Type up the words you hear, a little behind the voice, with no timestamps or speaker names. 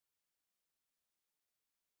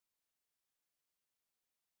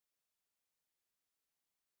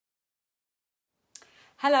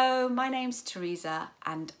Hello, my name's Teresa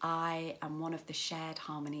and I am one of the Shared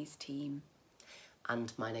Harmonies team.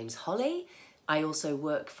 And my name's Holly. I also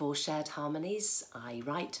work for Shared Harmonies. I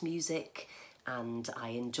write music and I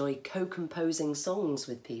enjoy co-composing songs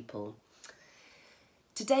with people.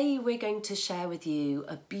 Today we're going to share with you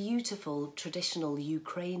a beautiful traditional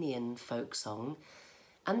Ukrainian folk song.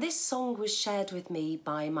 And this song was shared with me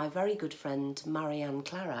by my very good friend Marianne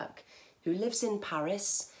Clarac, who lives in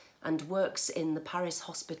Paris and works in the Paris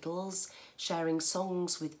hospitals, sharing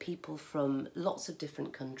songs with people from lots of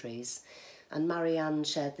different countries. And Marianne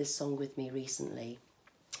shared this song with me recently.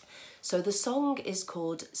 So the song is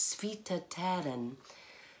called Tsvite Teren,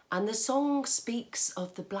 and the song speaks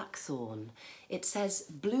of the blackthorn. It says,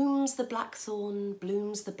 blooms the blackthorn,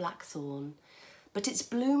 but its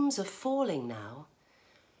blooms are falling now.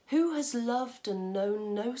 Who has loved and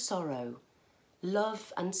known no sorrow?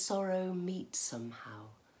 Love and sorrow meet somehow.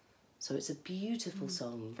 So it's a beautiful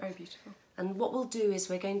song. Very beautiful. And what we'll do is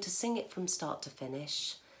we're going to sing it from start to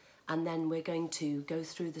finish, and then we're going to go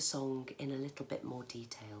through the song in a little bit more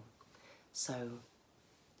detail. So,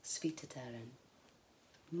 Tsvite Teren.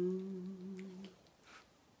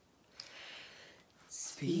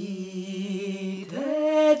 Tsvite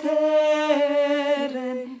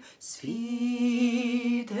Teren,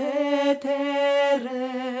 Tsvite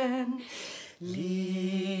Teren,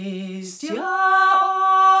 listya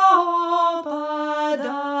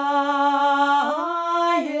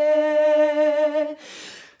опадає,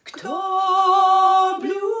 кто в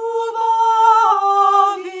любові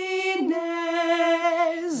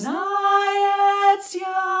не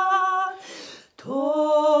знається,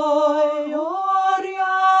 той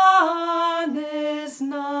оря не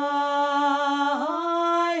знає,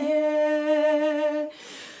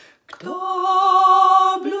 кто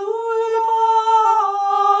в любові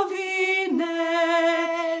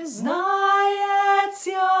не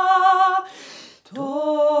знається,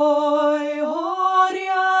 той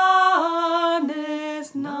оря не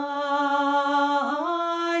знає.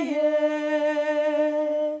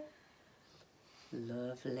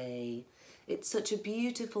 Lovely. It's such a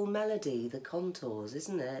beautiful melody, the contours,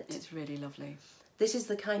 isn't it? It's really lovely. This is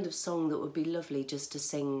the kind of song that would be lovely just to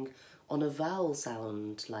sing on a vowel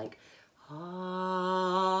sound, like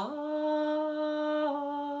ah.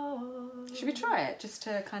 Should we try it? Just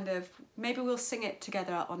to kind of, maybe we'll sing it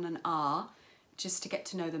together on an R, just to get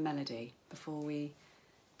to know the melody before we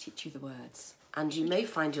teach you the words. And you may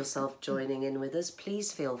find yourself joining in with us.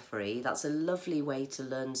 Please feel free. That's a lovely way to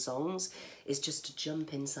learn songs, is just to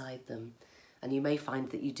jump inside them. And you may find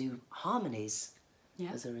that you do harmonies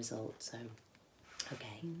as a result. So,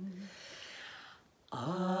 okay.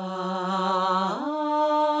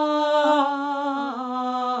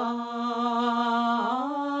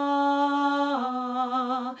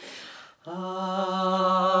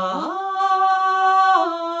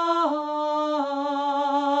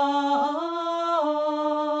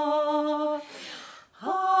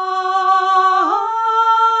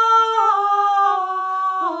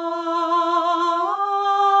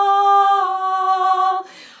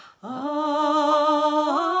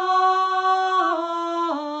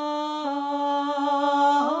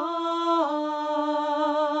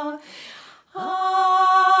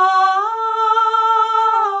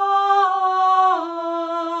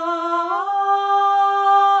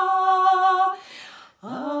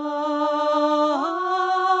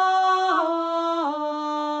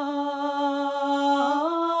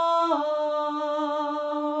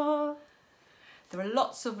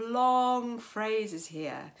 Lots of long phrases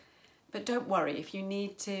here, but don't worry, if you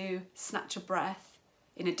need to snatch a breath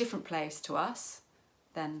in a different place to us,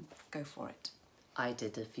 then go for it. I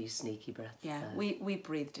did a few sneaky breaths. Yeah, we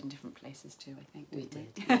breathed in different places too, I think. We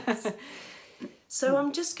did, yes. So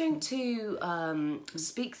I'm just going to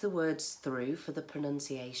speak the words through for the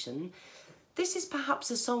pronunciation. This is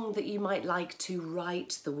perhaps a song that you might like to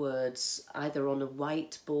write the words either on a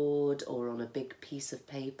whiteboard or on a big piece of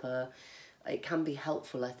paper. It can be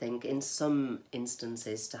helpful, I think, in some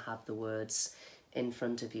instances to have the words in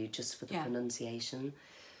front of you just for the pronunciation.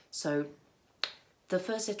 So the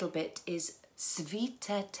first little bit is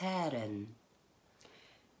Tsvite Teren.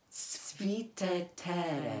 Tsvite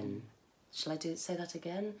Teren. Shall I say that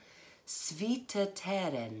again? Tsvite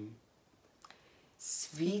Teren.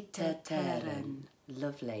 Tsvite Teren.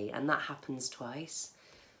 Lovely. And that happens twice.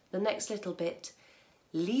 The next little bit,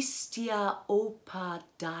 listya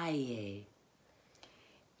opadaye.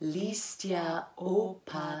 Listya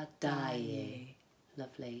opadaye.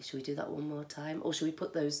 Lovely. Should we do that one more time? Or should we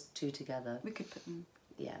put those two together? We could put them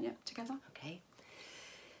together. Okay.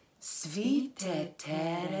 Tsvite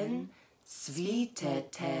Teren, Tsvite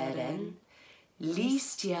Teren,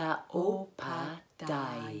 Listya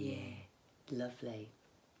opadaye. Lovely.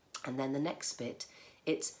 And then the next bit,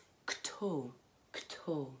 it's kto.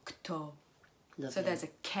 Kto. Kto. Lovely. So there's a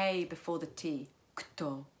K before the T.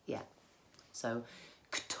 Kto. Yeah. So,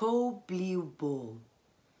 kto bliubo.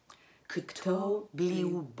 Kto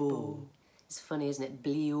bliubo. It's funny, isn't it?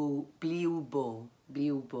 Bliubo.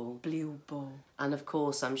 Bliubo. Bliubo. And of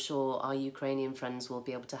course, I'm sure our Ukrainian friends will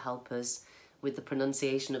be able to help us with the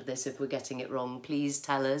pronunciation of this if we're getting it wrong. Please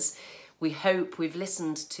tell us. We hope we've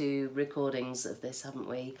listened to recordings of this, haven't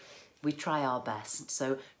we? We try our best.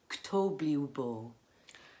 So, kto bliubo.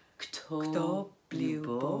 Kto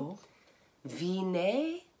bliubo.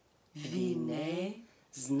 Vine. Vine.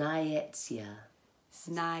 Znajecia.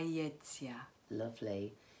 Znajecia.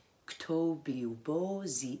 Lovely. Kto bliubo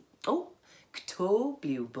kto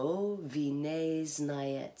bliubo vine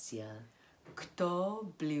znajecia. Kto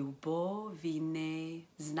bliubo vine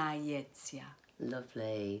znajecia.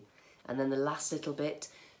 Lovely. And then the last little bit,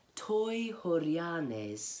 toi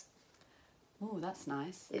horianes. Oh, that's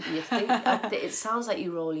nice. You think, it sounds like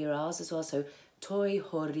you roll your R's as well, so toi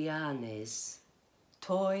horianes.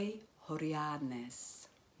 Toi horianes.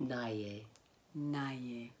 Naye.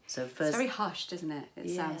 Naye. So It's first, very hushed, isn't it? It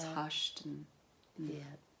sounds Yeah. hushed and yeah.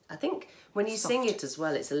 I think when you sing it as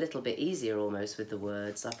well, it's a little bit easier almost with the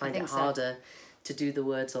words. I find it think so. harder to do the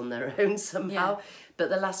words on their own somehow. Yeah. But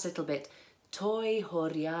the last little bit, toi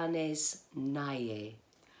horianes naye.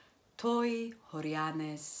 toi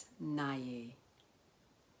horianes naye.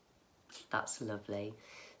 That's lovely.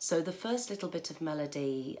 So the first little bit of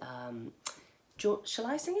melody, shall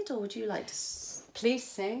I sing it or would you like to? Please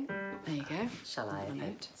sing. There you go. Shall I? One Okay.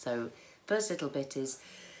 note. So first little bit is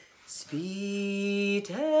Tsvite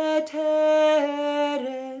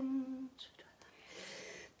Teren.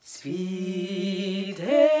 Tsvite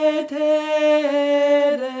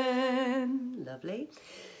Teren. Lovely.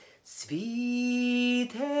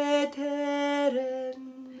 Tsvite Teren.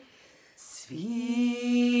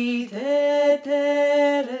 Tsvite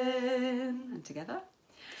Teren. And together.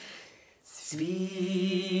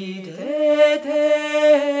 Tsvite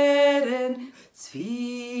Teren.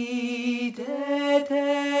 Tsvite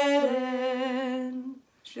Teren.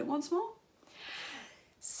 Should we do it once more?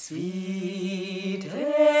 Tsvite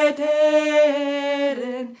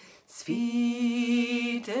Teren.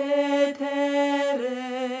 Tsvite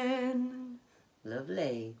Teren.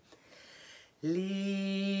 Lovely.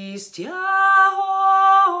 Listya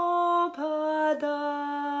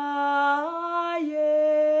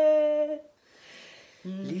opadaye.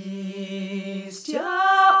 Listya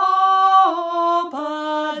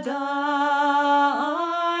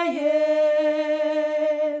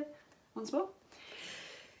opadaye. Once more.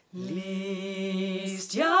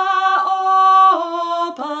 Listya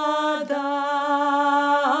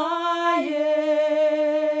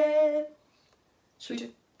opadaye. Should we do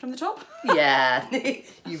it from the top? Yeah,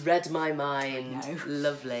 you read my mind. No.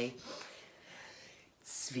 Lovely.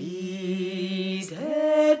 Tsvite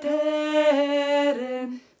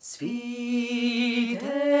Teren, Tsvite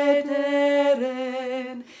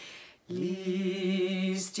Teren,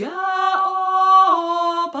 listya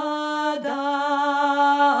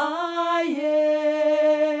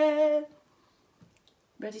opadaye.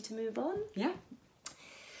 Ready to move on? Yeah.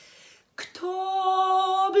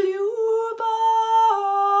 Kto bliubovi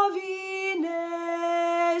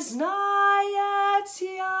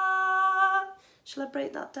znajecia. Shall I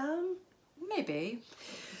break that down? Maybe.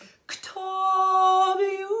 Kto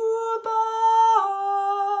bliubovi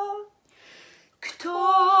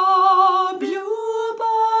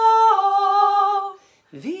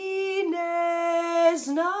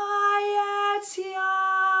znajecia.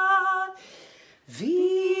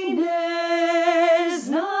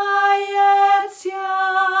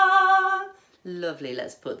 Lovely,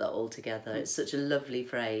 let's put that all together. It's such a lovely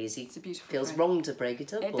phrase. It's a beautiful feels phrase. wrong to break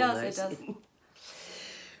it up It almost. does, it does.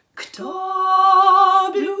 Kto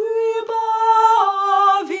bliubovi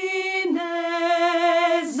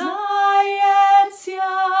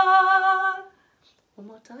znajecia. One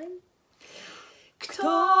more time.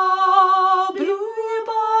 Kto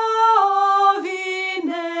bliubovi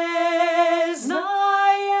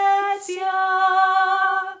znajecia.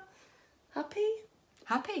 Happy?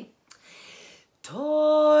 Happy.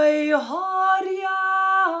 Toi horianes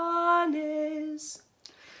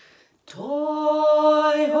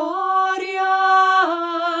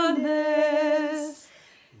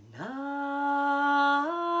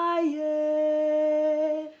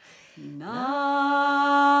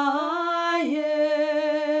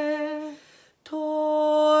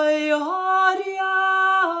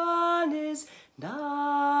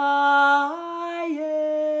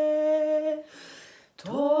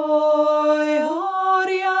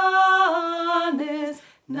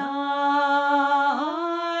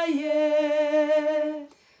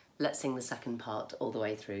let's sing the second part all the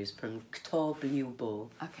way through. It's from Kto Blubo.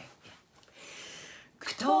 Okay.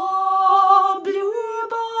 Kto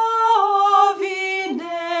blubowi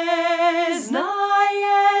nie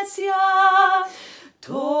znajecja,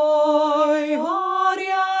 той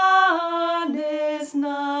горя не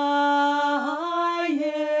знає.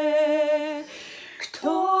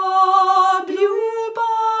 Kto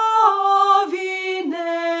blubowi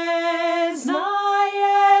nie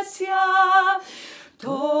znajecja,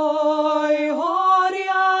 той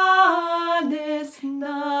горя не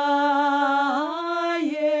знає.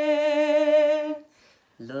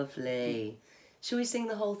 Lovely. Shall we sing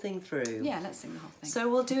the whole thing through? Yeah, let's sing the whole thing. So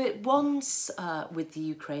we'll do it once with the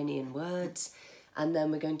Ukrainian words, and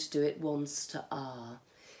then we're going to do it once to ah.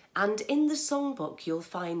 And in the songbook, you'll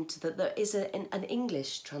find that there is an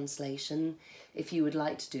English translation if you would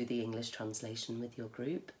like to do the English translation with your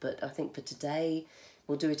group. But I think for today,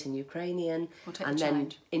 we'll do it in Ukrainian, We'll take and the then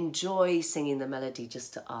challenge. enjoy singing the melody just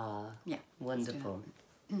to ah. Yeah. Wonderful.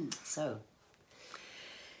 So.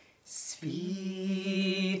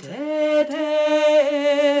 Tsvite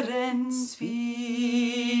Teren,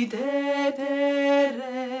 Tsvite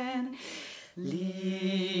Teren,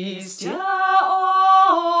 listya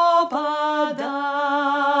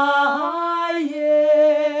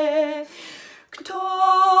opadaje. Kto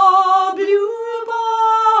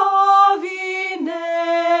blubowi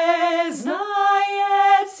nie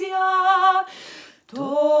znajecja,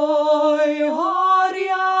 той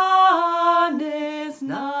горя не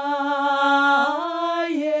знає.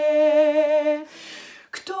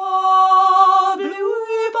 Kto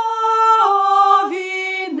blubowi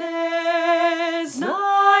nie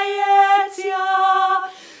знається,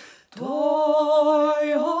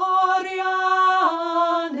 той горя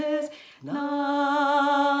не знає.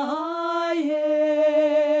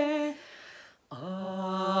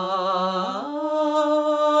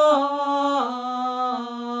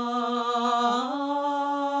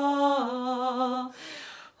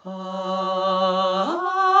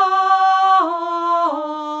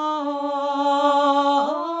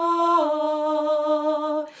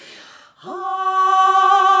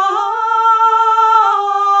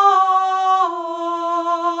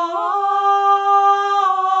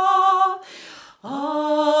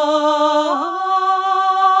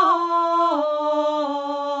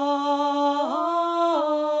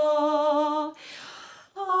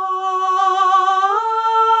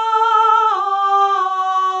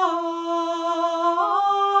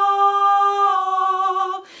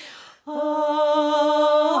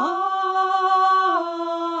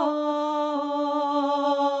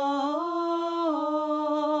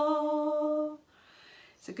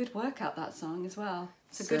 It's a good workout, that song, as well.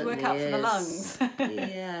 It's a good workout for the lungs.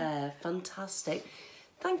 Yeah, fantastic.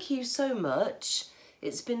 Thank you so much.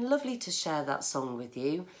 It's been lovely to share that song with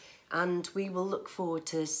you, and we will look forward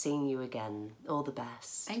to seeing you again. All the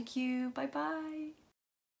best. Thank you. Bye-bye.